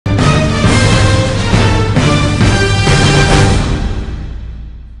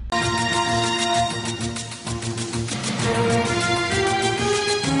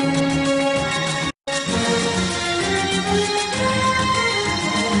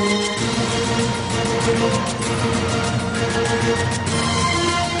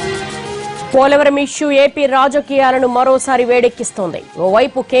Polavaram issue AP రాజకీయాలను మరోసారి వేడెక్కిస్తోంది.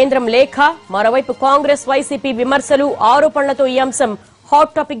 ఓవైపు కేంద్రం లేఖ, మరోవైపు కాంగ్రెస్ వైసీపీ విమర్శలు, ఆరోపణలతో ఈ అంశం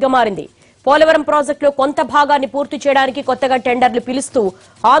హాట్ టాపిక్ గా మారింది. పోలవరం ప్రాజెక్టులో కొంత భాగాన్ని పూర్తి చేయడానికి కొత్తగా టెండర్లు పిలుస్తూ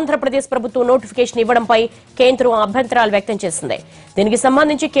ఆంధ్రప్రదేశ్ ప్రభుత్వం నోటిఫికేషన్ ఇవ్వడంపై కేంద్రం అభ్యంతరాలు వ్యక్తం చేసింది. దీనికి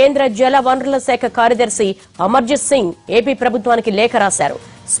సంబంధించి కేంద్ర జల వనరుల శాఖ కార్యదర్శి అమర్జిత్ సింగ్ ఏపీ ప్రభుత్వానికి లేఖ రాశారు.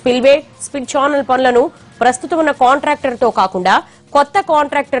 స్పిల్వే, స్పిల్ ఛానల్ పనులను ప్రస్తుతం ఉన్న కాంట్రాక్టర్తో కాకుండా కొత్త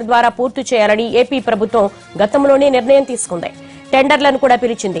కాంట్రాక్టర్ ద్వారా పూర్తి చేయాలని ఏపీ ప్రభుత్వం గతంలోనే నిర్ణయం తీసుకుంది. టెండర్లను కూడా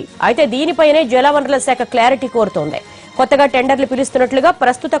పిలిచింది. అయితే దీనిపైనే జలవనరుల శాఖ క్లారిటీ కోరుతోంది. కొత్తగా టెండర్లు పిలుస్తున్నట్లుగా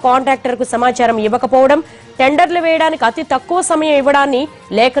ప్రస్తుత కాంట్రాక్టర్ కు సమాచారం ఇవ్వకపోవడం, టెండర్లు వేయడానికి అతి తక్కువ సమయం ఇవ్వడాన్ని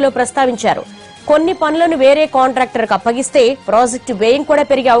లేఖలో ప్రస్తావించారు. కొన్ని పనులను వేరే కాంట్రాక్టర్ కు అప్పగిస్తే ప్రాజెక్టు వ్యయం కూడా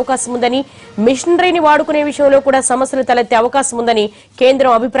పెరిగే అవకాశం ఉందని, మిషనరీని వాడుకునే విషయంలో కూడా సమస్యలు తలెత్తే అవకాశం ఉందని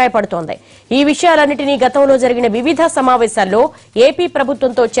కేంద్రం అభిప్రాయపడుతోంది. ఈ విషయాలన్నింటినీ గతంలో జరిగిన వివిధ సమావేశాల్లో ఏపీ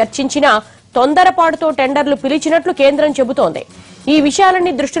ప్రభుత్వంతో చర్చించినా తొందరపాటుతో టెండర్లు పిలిచినట్లు కేంద్రం చెబుతోంది. ఈ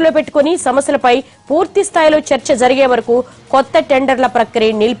విషయాలన్నీ దృష్టిలో పెట్టుకుని సమస్యలపై పూర్తి స్థాయిలో చర్చ జరిగే వరకు కొత్త టెండర్ల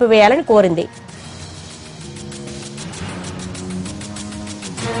ప్రక్రియ నిలిపివేయాలని కోరింది.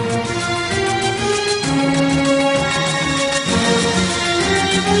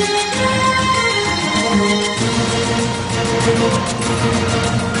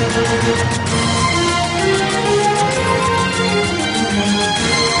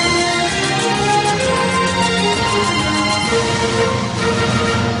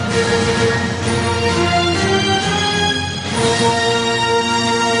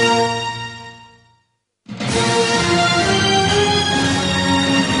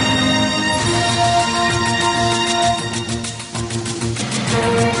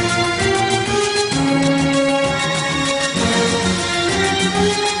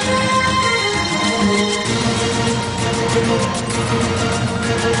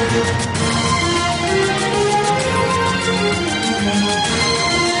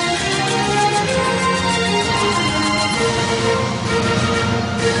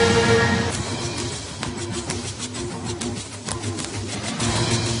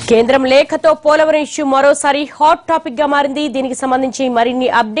 కేంద్రం లేఖతో పోలవరం ఇష్యూ మరోసారి హాట్ టాపిక్ గా మారింది. దీనికి సంబంధించి మరిన్ని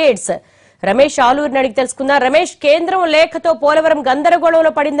అప్డేట్స్ రమేష్ ఆలూరిని అడిగి తెలుసుకుందాం. రమేష్, కేంద్రం లేఖతో పోలవరం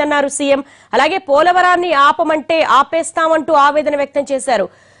గందరగోళంలో పడిందన్నారు సీఎం. అలాగే పోలవరాన్ని ఆపమంటే ఆపేస్తామంటూ ఆవేదన వ్యక్తం చేశారు.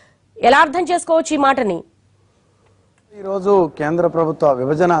 ఎలా అర్థం చేసుకోవచ్చు ఈ మాటని? ఈ రోజు కేంద్ర ప్రభుత్వ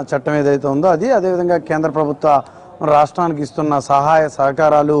విభజన చట్టం ఏదైతే ఉందో అదేవిధంగా కేంద్ర ప్రభుత్వ రాష్ట్రానికి ఇస్తున్న సహాయ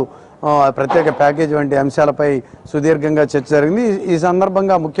సహకారాలు, ప్రత్యేక ప్యాకేజ్ వంటి అంశాలపై సుదీర్ఘంగా చర్చ జరిగింది. ఈ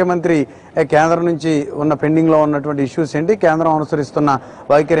సందర్భంగా ముఖ్యమంత్రి కేంద్రం నుంచి ఉన్న పెండింగ్ లో ఉన్నటువంటి ఇష్యూస్ ఏంటి, కేంద్రం అనుసరిస్తున్న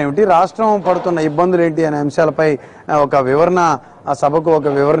వైఖరి ఏమిటి, రాష్ట్రం పడుతున్న ఇబ్బందులు ఏంటి అనే అంశాలపై ఒక వివరణ సభకు ఒక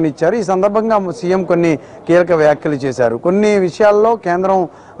వివరణ ఇచ్చారు. ఈ సందర్భంగా సీఎం కొన్ని కీలక వ్యాఖ్యలు చేశారు. కొన్ని విషయాల్లో కేంద్రం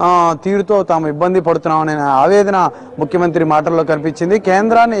తీరుతో తాము ఇబ్బంది పడుతున్నామనే ఆవేదన ముఖ్యమంత్రి మాటల్లో కనిపించింది.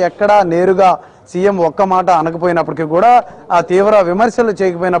 కేంద్రాన్ని ఎక్కడా నేరుగా సీఎం ఒక్క మాట అనకపోయినప్పటికీ కూడా, ఆ తీవ్ర విమర్శలు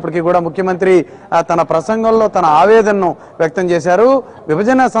చేయకపోయినప్పటికీ కూడా ముఖ్యమంత్రి తన ప్రసంగంలో తన ఆవేదనను వ్యక్తం చేశారు.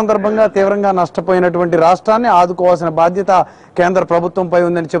 విభజన సందర్భంగా తీవ్రంగా నష్టపోయినటువంటి రాష్ట్రాన్ని ఆదుకోవాల్సిన బాధ్యత కేంద్ర ప్రభుత్వంపై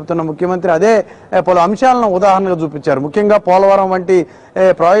ఉందని చెబుతున్న ముఖ్యమంత్రి అదే పలు అంశాలను ఉదాహరణగా చూపించారు. ముఖ్యంగా పోలవరం వంటి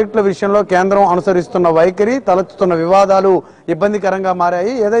ప్రాజెక్టుల విషయంలో కేంద్రం అనుసరిస్తున్న వైఖరి, తలెత్తుతున్న వివాదాలు ఇబ్బందికరంగా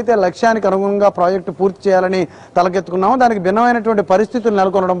మారాయి. ఏదైతే లక్ష్యానికి అనుగుణంగా ప్రాజెక్టు పూర్తి చేయాలని తలకెత్తుకున్నామో దానికి భిన్నమైనటువంటి పరిస్థితులు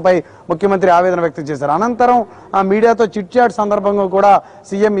నెలకొనడంపై ముఖ్యమంత్రి ఆవేదన వ్యక్తం చేశారు. అనంతరం మీడియాతో చిట్ చాట్ సందర్భంగా కూడా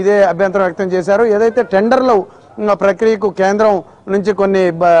సీఎం ఇదే అభ్యంతరం వ్యక్తం చేశారు. ఏదైతే టెండర్లు ప్రక్రియకు కేంద్రం నుంచి కొన్ని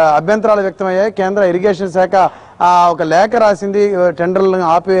అభ్యంతరాలు వ్యక్తమయ్యాయి. కేంద్ర ఇరిగేషన్ శాఖ ఒక లేఖ రాసింది టెండర్లను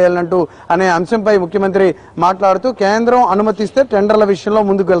ఆపివేయాలంటూ అనే అంశంపై ముఖ్యమంత్రి మాట్లాడుతూ, కేంద్రం అనుమతిస్తే టెండర్ల విషయంలో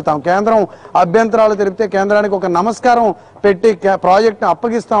ముందుకు వెళ్తాం, కేంద్రం అభ్యంతరాలు తెలిపితే కేంద్రానికి ఒక నమస్కారం పెట్టి ప్రాజెక్టును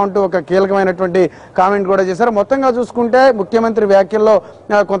అప్పగిస్తామంటూ ఒక కీలకమైనటువంటి కామెంట్ కూడా చేశారు. మొత్తంగా చూసుకుంటే ముఖ్యమంత్రి వ్యాఖ్యల్లో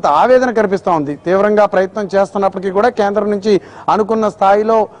కొంత ఆవేదన కనిపిస్తూ ఉంది. తీవ్రంగా ప్రయత్నం చేస్తున్నప్పటికీ కూడా కేంద్రం నుంచి అనుకున్న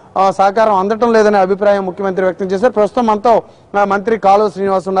స్థాయిలో సహకారం అందటం లేదనే అభిప్రాయం ముఖ్యమంత్రి వ్యక్తం చేశారు. ప్రస్తుతం మనతో మంత్రి కాలువ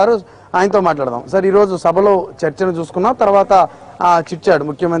శ్రీనివాస్ ఉన్నారు, ఆయనతో మాట్లాడదాం. సార్, ఈరోజు సభలో చర్చను చూసుకున్నాం, తర్వాత చిట్చాడు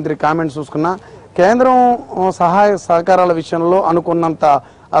ముఖ్యమంత్రి కామెంట్స్ చూసుకున్నా. కేంద్రం సహాయ సహకారాల విషయంలో అనుకున్నంత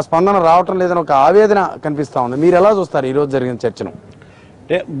స్పందన రావటం లేదని ఒక ఆవేదన కనిపిస్తా ఉంది. మీరు ఎలా చూస్తారు ఈ రోజు జరిగిన చర్చను?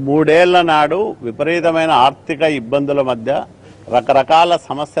 అంటే 3 ఏళ్ల నాడు విపరీతమైన ఆర్థిక ఇబ్బందుల మధ్య, రకరకాల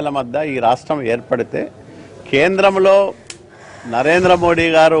సమస్యల మధ్య ఈ రాష్ట్రం ఏర్పడితే కేంద్రంలో నరేంద్ర మోడీ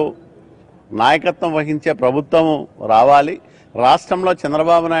గారు నాయకత్వం వహించే ప్రభుత్వం రావాలి, రాష్ట్రంలో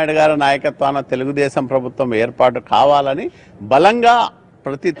చంద్రబాబు నాయుడు గారి నాయకత్వాన తెలుగుదేశం ప్రభుత్వం ఏర్పాటు కావాలని బలంగా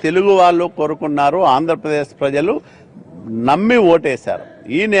ప్రతి తెలుగు వాళ్ళు కోరుకున్నారు. ఆంధ్రప్రదేశ్ ప్రజలు నమ్మి ఓటేశారు.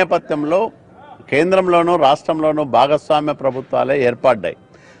 ఈ నేపథ్యంలో కేంద్రంలోనూ రాష్ట్రంలోనూ భాగస్వామ్య ప్రభుత్వాలే ఏర్పడ్డాయి.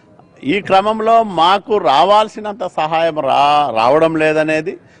 ఈ క్రమంలో మాకు రావాల్సినంత సహాయం రావడం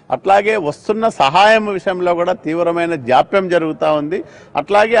లేదనేది, అట్లాగే వస్తున్న సహాయం విషయంలో కూడా తీవ్రమైన జాప్యం జరుగుతూ ఉంది.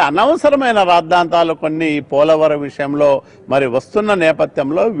 అట్లాగే అనవసరమైన రాద్ధాంతాలు కొన్ని ఈ పోలవరం విషయంలో మరి వస్తున్న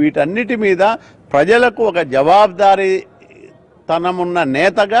నేపథ్యంలో వీటన్నిటి మీద ప్రజలకు ఒక జవాబుదారీతనమున్న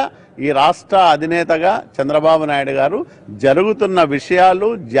నేతగా, ఈ రాష్ట్ర అధినేతగా చంద్రబాబు నాయుడు గారు జరుగుతున్న విషయాలు,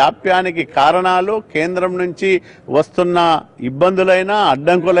 జాప్యానికి కారణాలు, కేంద్రం నుంచి వస్తున్న ఇబ్బందులైనా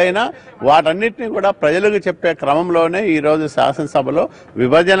అడ్డంకులైనా వాటన్నిటిని కూడా ప్రజలకు చెప్పే క్రమంలోనే ఈరోజు శాసనసభలో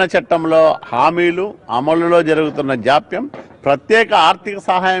విభజన చట్టంలో హామీలు అమలులో జరుగుతున్న జాప్యం, ప్రత్యేక ఆర్థిక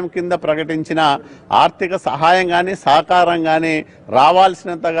సహాయం కింద ప్రకటించిన ఆర్థిక సహాయం కానీ సహకారం కానీ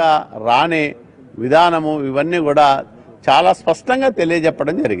రావాల్సినంతగా రాని విధానము, ఇవన్నీ కూడా చాలా స్పష్టంగా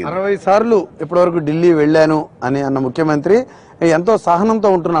తెలియజెప్పడం జరిగింది. 60 సార్లు ఇప్పటివరకు ఢిల్లీ వెళ్ళాను అని అన్న ముఖ్యమంత్రి ఎంతో సహనంతో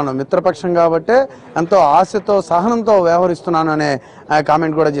ఉంటున్నాను, మిత్రపక్షం కాబట్టే ఎంతో ఆశతో సహనంతో వ్యవహరిస్తున్నాను అనే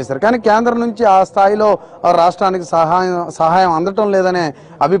కామెంట్ కూడా చేశారు. కానీ కేంద్రం నుంచి ఆ స్థాయిలో రాష్ట్రానికి సహాయం అందటం లేదనే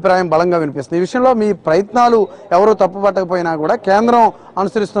అభిప్రాయం బలంగా వినిపిస్తుంది. ఈ విషయంలో మీ ప్రయత్నాలు ఎవరూ తప్పుపట్టకపోయినా కూడా కేంద్రం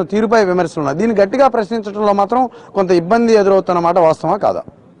అనుసరిస్తున్న తీరుపై విమర్శలు ఉన్నాయి. దీన్ని గట్టిగా ప్రశ్నించడంలో మాత్రం కొంత ఇబ్బంది ఎదురవుతున్నమాట వాస్తవమా కాదా?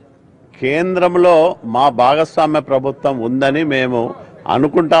 కేంద్రంలో మా భాగస్వామ్య ప్రభుత్వం ఉందని మేము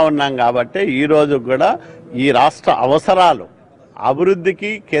అనుకుంటా ఉన్నాం కాబట్టి ఈరోజు కూడా ఈ రాష్ట్ర అవసరాలు,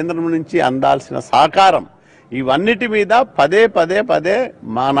 అభివృద్ధికి కేంద్రం నుంచి అందాల్సిన సహకారం, ఇవన్నిటి మీద పదే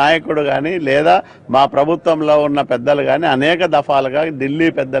మా నాయకుడు కానీ లేదా మా ప్రభుత్వంలో ఉన్న పెద్దలు కానీ అనేక దఫాలుగా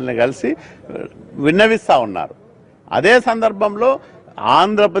ఢిల్లీ పెద్దల్ని కలిసి విన్నవిస్తూ ఉన్నారు. అదే సందర్భంలో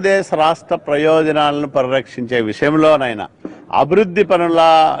ఆంధ్రప్రదేశ్ రాష్ట్ర ప్రయోజనాలను పరిరక్షించే విషయంలోనైనా, అభివృద్ధి పనుల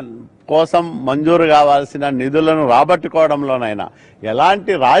కోసం మంజూరు కావాల్సిన నిధులను రాబట్టుకోవడంలోనైనా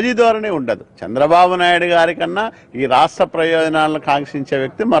ఎలాంటి రాజీధోరణి ఉండదు. చంద్రబాబు నాయుడు గారి కన్నా ఈ రాష్ట్ర ప్రయోజనాలను కాంక్షించే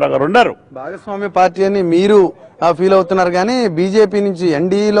వ్యక్తి మరొకరు ఉండరు. భాగస్వామ్య పార్టీ అని మీరు ఫీల్ అవుతున్నారు, కానీ బీజేపీ నుంచి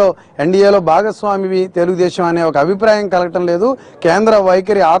ఎన్డీఏలో భాగస్వామి తెలుగుదేశం అనే ఒక అభిప్రాయం కలగటం లేదు. కేంద్ర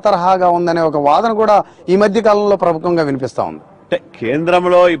వైఖరి ఆ తరహాగా ఉందనే ఒక వాదన కూడా ఈ మధ్య కాలంలో ప్రముఖంగా వినిపిస్తా ఉంది.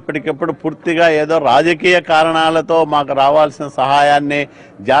 కేంద్రంలో ఇప్పటికిప్పుడు పూర్తిగా ఏదో రాజకీయ కారణాలతో మాకు రావాల్సిన సహాయాన్ని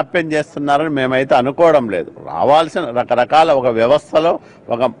జాప్యం చేస్తున్నారని మేమైతే అనుకోవడం లేదు. రావాల్సిన రకరకాల ఒక వ్యవస్థలో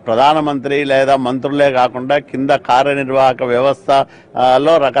ఒక ప్రధానమంత్రి లేదా మంత్రులే కాకుండా కింద కార్యనిర్వాహక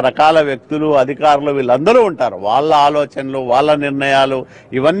వ్యవస్థలో రకరకాల వ్యక్తులు, అధికారులు వీళ్ళందరూ ఉంటారు. వాళ్ళ ఆలోచనలు, వాళ్ళ నిర్ణయాలు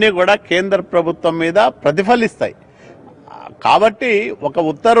ఇవన్నీ కూడా కేంద్ర ప్రభుత్వం మీద ప్రతిఫలిస్తాయి. కాబట్టి ఒక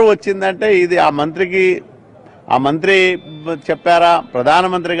ఉత్తర్వు వచ్చిందంటే ఇది ఆ మంత్రి చెప్పారా,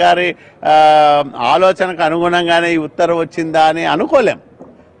 ప్రధానమంత్రి గారి ఆలోచనకు అనుగుణంగానే ఈ ఉత్తర్వు వచ్చిందా అని అనుకోలేం.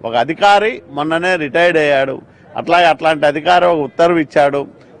 ఒక అధికారి మొన్ననే రిటైర్డ్ అయ్యాడు, అట్లాంటి అధికారి ఒక ఉత్తర్వు ఇచ్చాడు,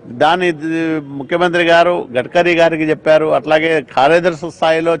 దాన్ని ముఖ్యమంత్రి గారు గడ్కరీ గారికి చెప్పారు. అట్లాగే కార్యదర్శి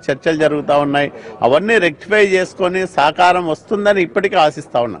స్థాయిలో చర్చలు జరుగుతూ ఉన్నాయి. అవన్నీ రెక్టిఫై చేసుకొని సహకారం వస్తుందని ఇప్పటికీ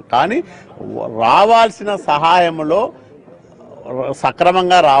ఆశిస్తూ ఉన్నాం. కానీ రావాల్సిన సహాయంలో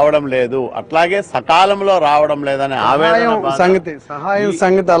సక్రమంగా రావడం లేదు, అట్లాగే సకాలంలో రావడం లేదనే సహాయం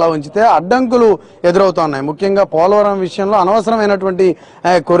సంగతి అలా ఉంచితే అడ్డంకులు ఎదురవుతున్నాయి. ముఖ్యంగా పోలవరం విషయంలో అనవసరమైనటువంటి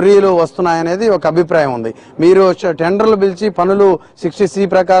కొర్రీలు వస్తున్నాయనేది ఒక అభిప్రాయం ఉంది. మీరు టెండర్లు పిలిచి పనులు 60C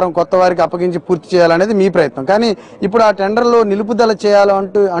ప్రకారం కొత్త వారికి అప్పగించి పూర్తి చేయాలనేది మీ ప్రయత్నం. కానీ ఇప్పుడు ఆ టెండర్లు నిలుపుదల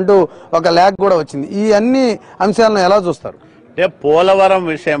చేయాలంటూ ఒక ల్యాగ్ కూడా వచ్చింది. ఈ అన్ని అంశాలను ఎలా చూస్తారు? అంటే పోలవరం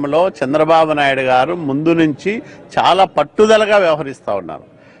విషయంలో చంద్రబాబు నాయుడు గారు ముందు నుంచి చాలా పట్టుదలగా వ్యవహరిస్తూ ఉన్నారు.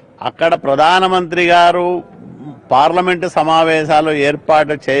 అక్కడ ప్రధానమంత్రి గారు పార్లమెంటు సమావేశాలు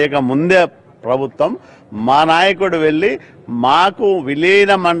ఏర్పాటు చేయక ముందే ప్రభుత్వం, మా నాయకుడు వెళ్ళి మాకు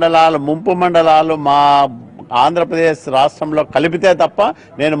విలీన మండలాలు, ముంపు మండలాలు మా ఆంధ్రప్రదేశ్ రాష్ట్రంలో కలిపితే తప్ప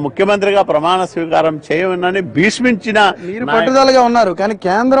నేను ముఖ్యమంత్రిగా ప్రమాణ స్వీకారం చేయనని భీష్మించిన పట్టుదలగా ఉన్నారు. కానీ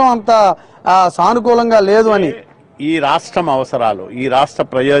కేంద్రం అంత సానుకూలంగా లేదు అని. ఈ రాష్ట్రం అవసరాలు, ఈ రాష్ట్ర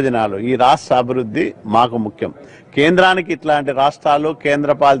ప్రయోజనాలు, ఈ రాష్ట్ర అభివృద్ధి మాకు ముఖ్యం. కేంద్రానికి ఇట్లాంటి రాష్ట్రాలు,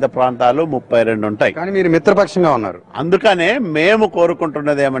 కేంద్రపాలిత ప్రాంతాలు 32 ఉంటాయి. కానీ మీరు మిత్రపక్షంగా ఉన్నారు. అందుకనే మేము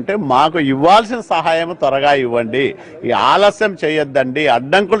కోరుకుంటున్నది ఏమంటే మాకు ఇవ్వాల్సిన సహాయం త్వరగా ఇవ్వండి, ఈ ఆలస్యం చేయొద్దండి,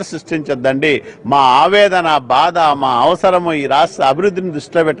 అడ్డంకులు సృష్టించొద్దండి. మా ఆవేదన, బాధ, మా అవసరము ఈ రాష్ట్ర అభివృద్ధిని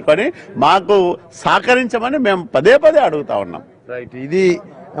దృష్టిలో పెట్టుకొని మాకు సహకరించమని మేము పదే అడుగుతా ఉన్నాం. రైట్, ఇది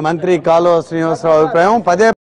మంత్రి కాలువ శ్రీనివాసరావు అభిప్రాయం.